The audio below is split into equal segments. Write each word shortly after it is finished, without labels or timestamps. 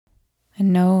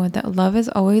and know that love is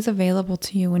always available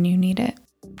to you when you need it.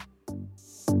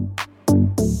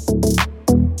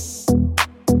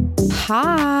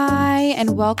 Hi,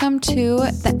 and welcome to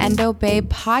the Endo Babe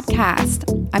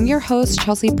podcast. I'm your host,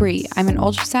 Chelsea Bree. I'm an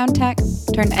ultrasound tech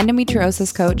turned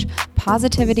endometriosis coach,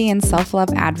 positivity and self-love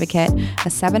advocate, a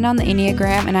 7 on the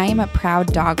Enneagram, and I am a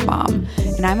proud dog mom.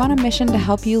 And I'm on a mission to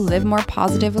help you live more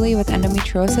positively with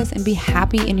endometriosis and be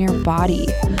happy in your body.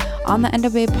 On the Endo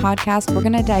Babe podcast, we're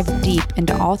going to dive deep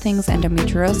into all things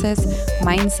endometriosis,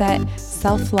 mindset,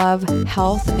 self-love,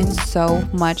 health, and so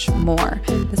much more.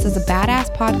 This is a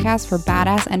badass podcast for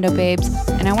badass endo babes,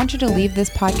 and I want you to leave this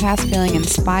podcast feeling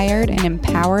inspired and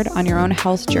empowered on your own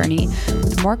health journey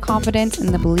with more confidence and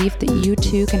the belief that you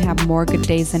too can have more good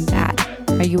days than bad.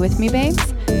 Are you with me, babes?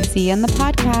 See you in the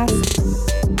podcast.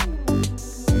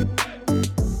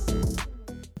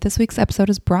 This week's episode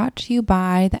is brought to you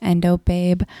by the Endo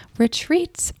Babe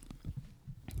Retreat.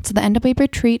 So the Endo Babe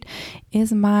Retreat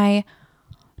is my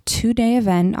 2-day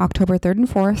event, October 3rd and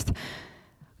 4th,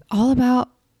 all about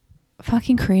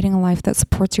fucking creating a life that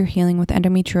supports your healing with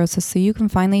endometriosis so you can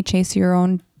finally chase your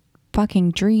own fucking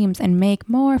dreams and make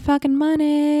more fucking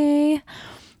money.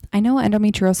 I know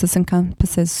endometriosis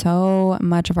encompasses so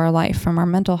much of our life, from our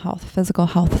mental health, physical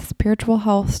health, spiritual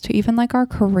health, to even like our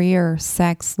career,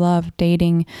 sex, love,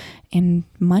 dating, and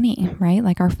money, right?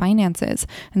 Like our finances.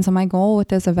 And so my goal with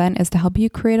this event is to help you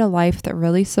create a life that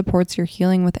really supports your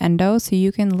healing with endo so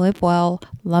you can live well,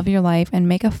 love your life, and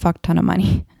make a fuck ton of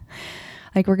money.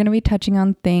 Like we're going to be touching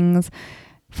on things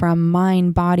from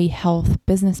mind, body, health,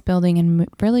 business building, and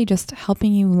really just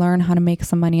helping you learn how to make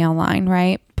some money online,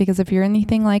 right? Because if you're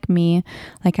anything like me,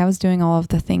 like I was doing all of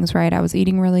the things, right? I was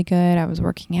eating really good. I was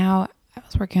working out. I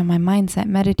was working on my mindset,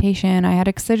 meditation. I had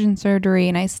excision surgery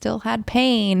and I still had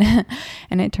pain.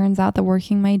 And it turns out that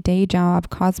working my day job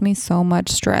caused me so much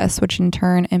stress, which in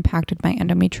turn impacted my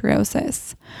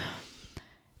endometriosis.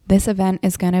 This event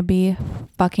is going to be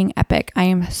fucking epic. I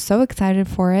am so excited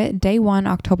for it. Day 1,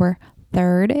 October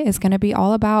 3rd, is going to be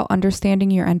all about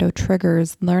understanding your endo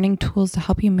triggers, learning tools to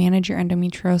help you manage your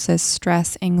endometriosis,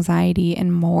 stress, anxiety,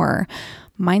 and more.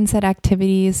 Mindset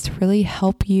activities to really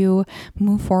help you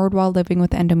move forward while living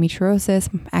with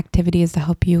endometriosis, activities to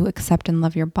help you accept and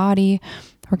love your body.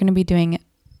 We're going to be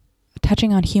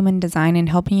touching on human design and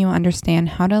helping you understand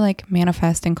how to like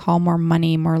manifest and call more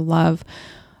money, more love,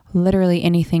 literally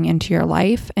anything into your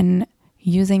life, and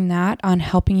using that on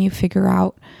helping you figure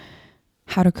out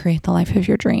how to create the life of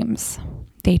your dreams.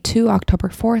 Day 2, October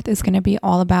 4th, is going to be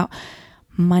all about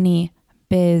money,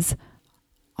 biz,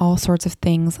 all sorts of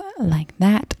things like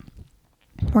that.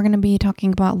 We're going to be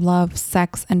talking about love,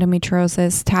 sex,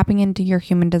 endometriosis, tapping into your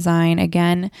human design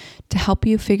again to help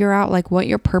you figure out like what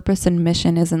your purpose and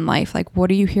mission is in life. Like, what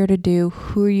are you here to do?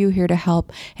 Who are you here to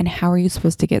help? And how are you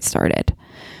supposed to get started?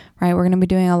 Right? We're going to be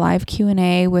doing a live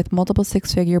Q&A with multiple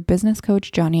six-figure business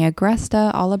coach Johnny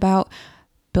Agresta, all about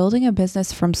building a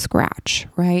business from scratch,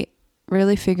 right?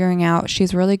 Really figuring out,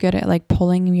 she's really good at like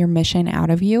pulling your mission out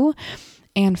of you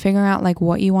and figuring out like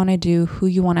what you want to do, who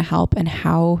you want to help, and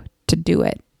how to do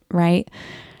it, right?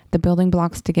 The building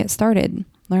blocks to get started.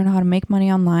 Learn how to make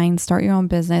money online, start your own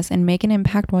business, and make an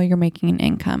impact while you're making an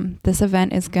income. This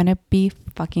event is going to be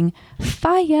fucking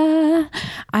fire.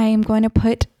 I am going to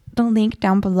put the link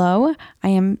down below. I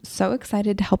am so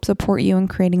excited to help support you in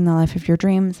creating the life of your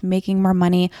dreams, making more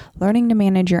money, learning to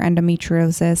manage your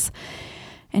endometriosis,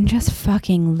 and just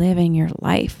fucking living your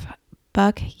life.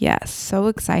 Fuck yes. So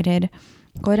excited.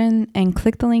 Go ahead and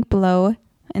click the link below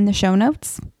in the show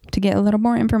notes to get a little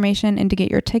more information and to get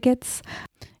your tickets.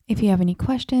 If you have any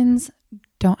questions,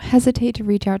 don't hesitate to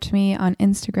reach out to me on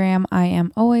Instagram. I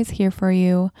am always here for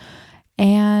you.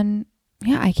 And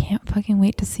yeah, I can't fucking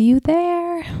wait to see you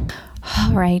there.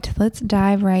 All right, let's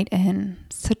dive right in.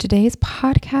 So today's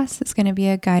podcast is going to be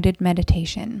a guided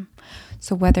meditation.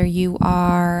 So whether you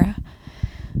are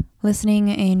listening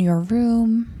in your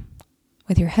room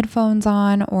with your headphones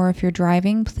on, or if you're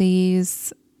driving,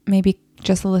 please maybe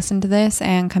just listen to this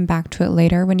and come back to it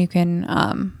later when you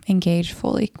can engage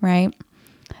fully, right?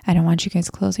 I don't want you guys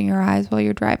closing your eyes while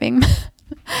you're driving.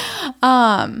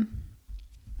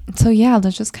 So yeah,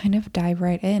 let's just kind of dive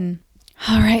right in.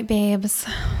 All right, babes.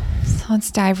 So let's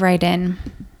dive right in.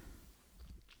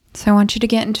 So I want you to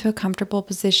get into a comfortable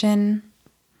position.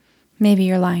 Maybe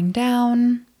you're lying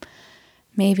down.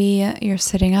 Maybe you're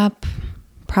sitting up,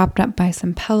 propped up by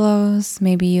some pillows.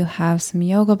 Maybe you have some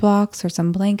yoga blocks or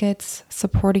some blankets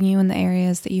supporting you in the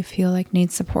areas that you feel like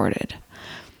need supported.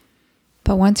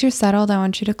 But once you're settled, I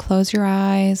want you to close your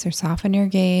eyes or soften your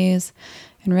gaze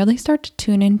and really start to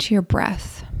tune into your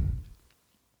breath.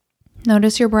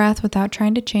 Notice your breath without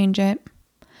trying to change it.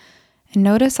 And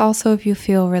notice also if you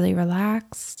feel really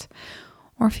relaxed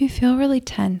or if you feel really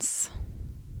tense,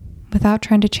 without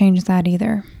trying to change that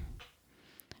either.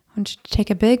 I want you to take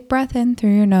a big breath in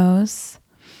through your nose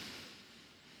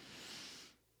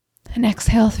and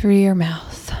exhale through your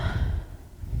mouth.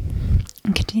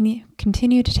 And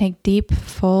continue to take deep,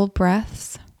 full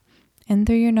breaths in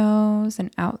through your nose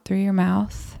and out through your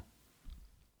mouth.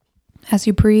 As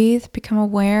you breathe, become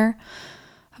aware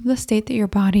of the state that your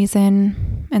body's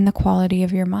in and the quality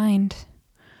of your mind.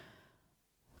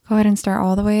 Go ahead and start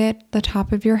all the way at the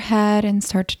top of your head and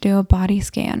start to do a body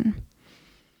scan.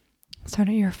 Start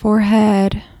at your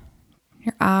forehead,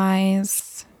 your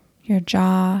eyes, your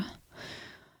jaw.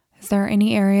 Is there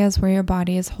any areas where your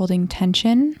body is holding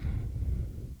tension?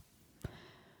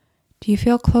 Do you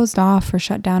feel closed off or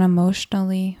shut down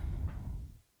emotionally?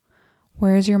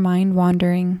 Where is your mind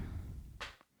wandering?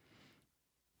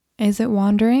 Is it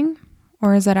wandering,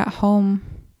 or is it at home,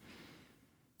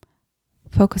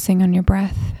 focusing on your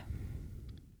breath?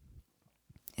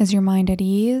 Is your mind at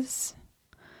ease,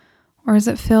 or is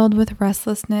it filled with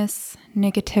restlessness,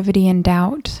 negativity, and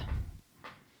doubt?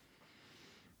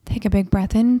 Take a big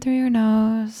breath in through your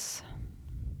nose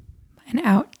and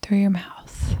out through your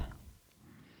mouth.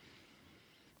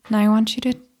 Now I want you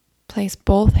to place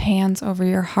both hands over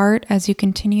your heart as you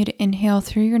continue to inhale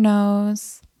through your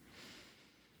nose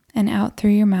and out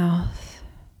through your mouth.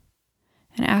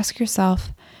 And ask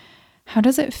yourself, how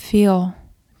does it feel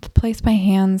to place my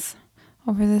hands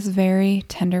over this very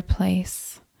tender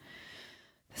place?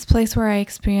 This place where I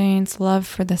experience love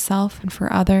for the self and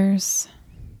for others.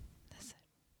 This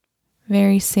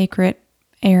very sacred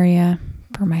area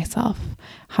for myself.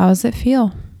 How does it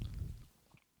feel?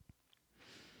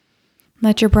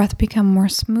 Let your breath become more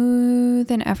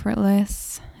smooth and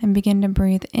effortless, and begin to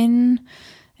breathe in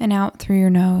and out through your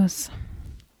nose.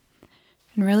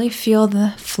 And really feel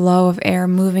the flow of air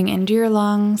moving into your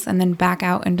lungs and then back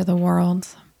out into the world.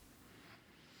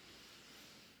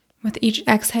 With each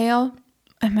exhale,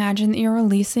 imagine that you're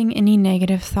releasing any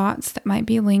negative thoughts that might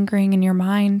be lingering in your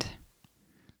mind.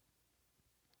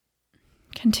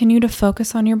 Continue to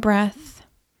focus on your breath.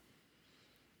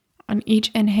 On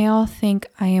each inhale, think,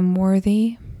 I am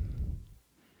worthy.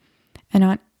 And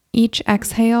on each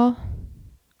exhale,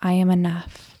 I am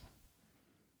enough.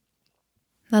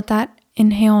 Let that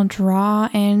inhale draw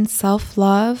in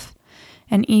self-love,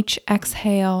 and each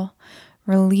exhale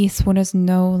release what is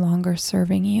no longer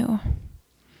serving you.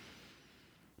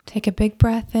 Take a big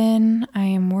breath in, I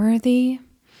am worthy.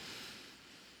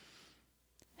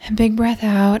 A big breath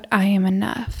out, I am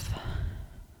enough.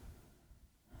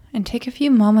 And take a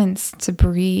few moments to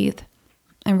breathe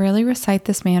and really recite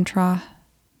this mantra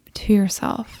to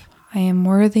yourself. I am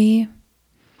worthy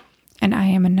and I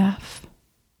am enough.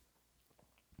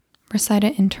 Recite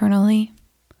it internally.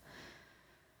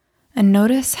 And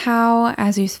notice how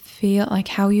you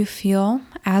feel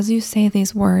as you say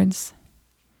these words.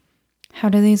 How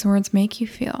do these words make you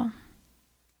feel?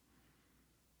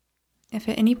 If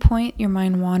at any point your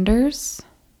mind wanders,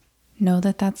 know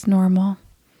that that's normal.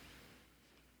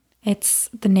 It's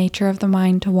the nature of the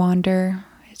mind to wander.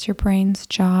 It's your brain's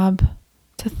job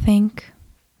to think.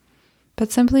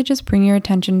 But simply just bring your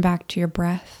attention back to your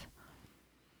breath.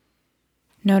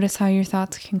 Notice how your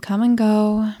thoughts can come and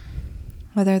go,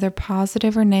 whether they're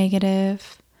positive or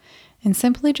negative, and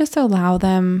simply just allow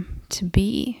them to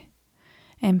be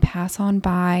and pass on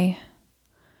by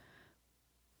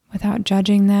without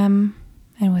judging them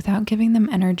and without giving them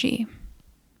energy.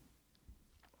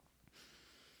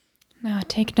 Now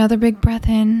take another big breath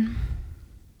in.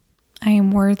 I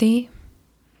am worthy.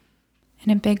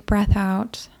 And a big breath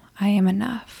out. I am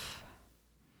enough.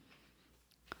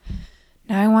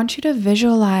 Now I want you to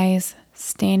visualize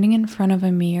standing in front of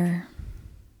a mirror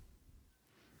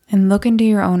and look into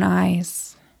your own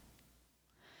eyes.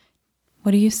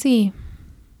 What do you see?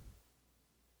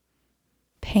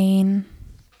 Pain,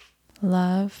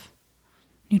 love,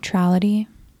 neutrality.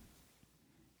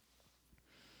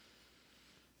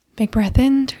 Big breath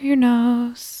in through your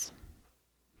nose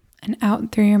and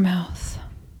out through your mouth.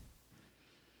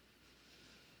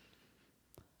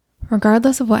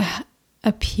 Regardless of what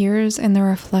appears in the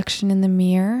reflection in the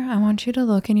mirror, I want you to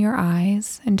look in your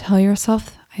eyes and tell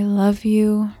yourself, I love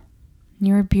you,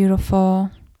 you are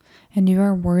beautiful, and you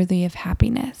are worthy of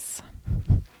happiness.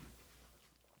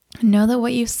 Know that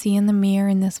what you see in the mirror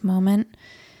in this moment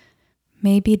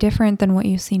may be different than what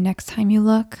you see next time you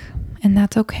look, and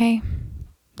that's okay.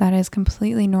 That is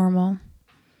completely normal.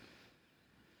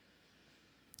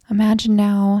 Imagine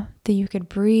now that you could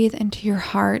breathe into your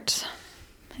heart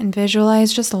and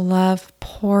visualize just love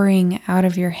pouring out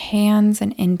of your hands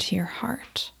and into your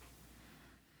heart.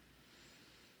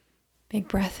 Big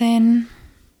breath in.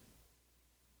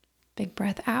 Big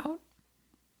breath out.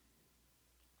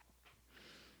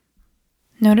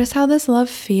 Notice how this love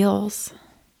feels.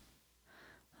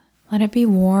 Let it be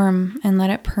warm and let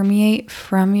it permeate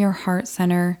from your heart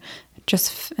center,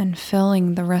 and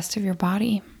filling the rest of your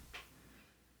body.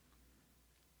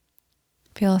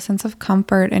 Feel a sense of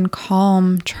comfort and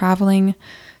calm traveling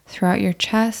throughout your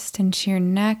chest, into your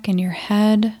neck and your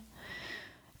head,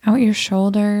 out your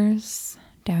shoulders,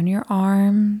 down your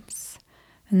arms,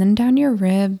 and then down your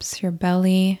ribs, your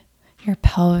belly, your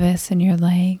pelvis, and your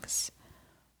legs.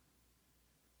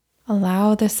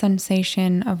 Allow the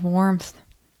sensation of warmth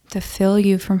to fill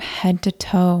you from head to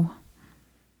toe.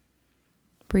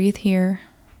 Breathe here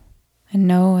and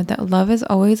know that love is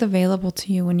always available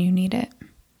to you when you need it.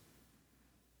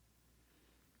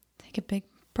 Take a big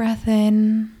breath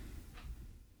in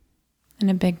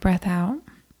and a big breath out.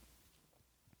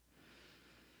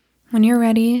 When you're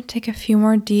ready, take a few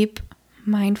more deep,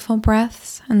 mindful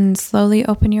breaths and slowly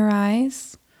open your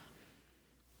eyes.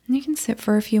 And you can sit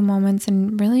for a few moments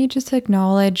and really just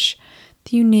acknowledge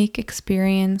the unique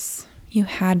experience you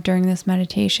had during this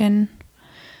meditation.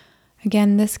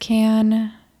 Again, this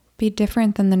can be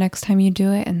different than the next time you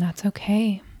do it, and that's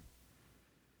okay.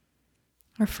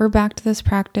 Refer back to this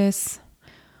practice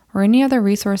or any other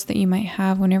resource that you might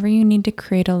have whenever you need to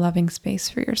create a loving space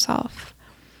for yourself.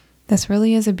 This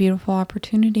really is a beautiful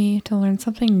opportunity to learn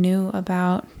something new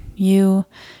about you,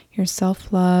 your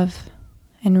self-love,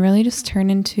 and really just turn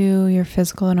into your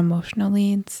physical and emotional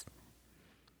needs.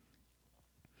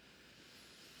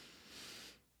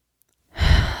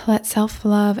 Let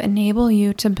self-love enable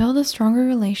you to build a stronger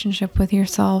relationship with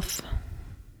yourself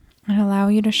and allow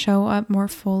you to show up more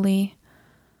fully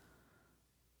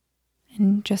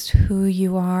in just who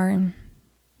you are and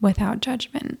without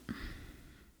judgment.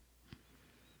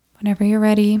 Whenever you're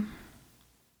ready,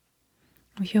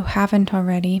 if you haven't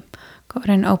already, go ahead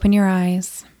and open your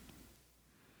eyes.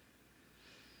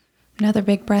 Another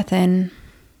big breath in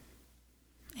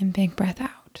and big breath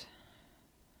out.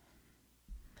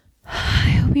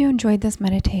 I hope you enjoyed this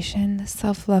meditation, this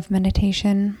self-love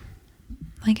meditation.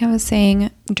 Like I was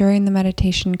saying during the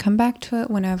meditation, come back to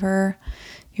it whenever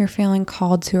you're feeling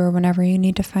called to or whenever you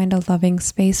need to find a loving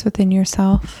space within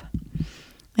yourself.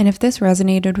 And if this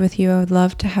resonated with you, I would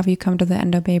love to have you come to the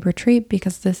Endo Babe retreat,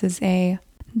 because this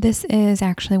is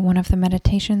actually one of the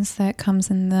meditations that comes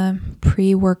in the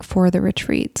pre-work for the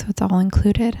retreat. So it's all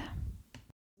included.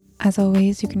 As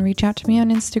always, you can reach out to me on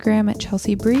Instagram at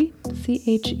Chelsea Brie,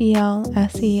 ChelseaBri.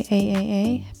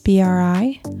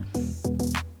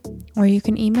 Or you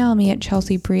can email me at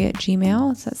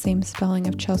chelseabrie@gmail.com. It's that same spelling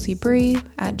of Chelsea Brie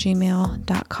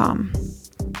 @gmail.com.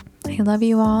 I love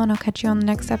you all, and I'll catch you on the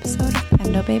next episode of the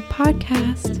Endo Babe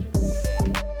podcast.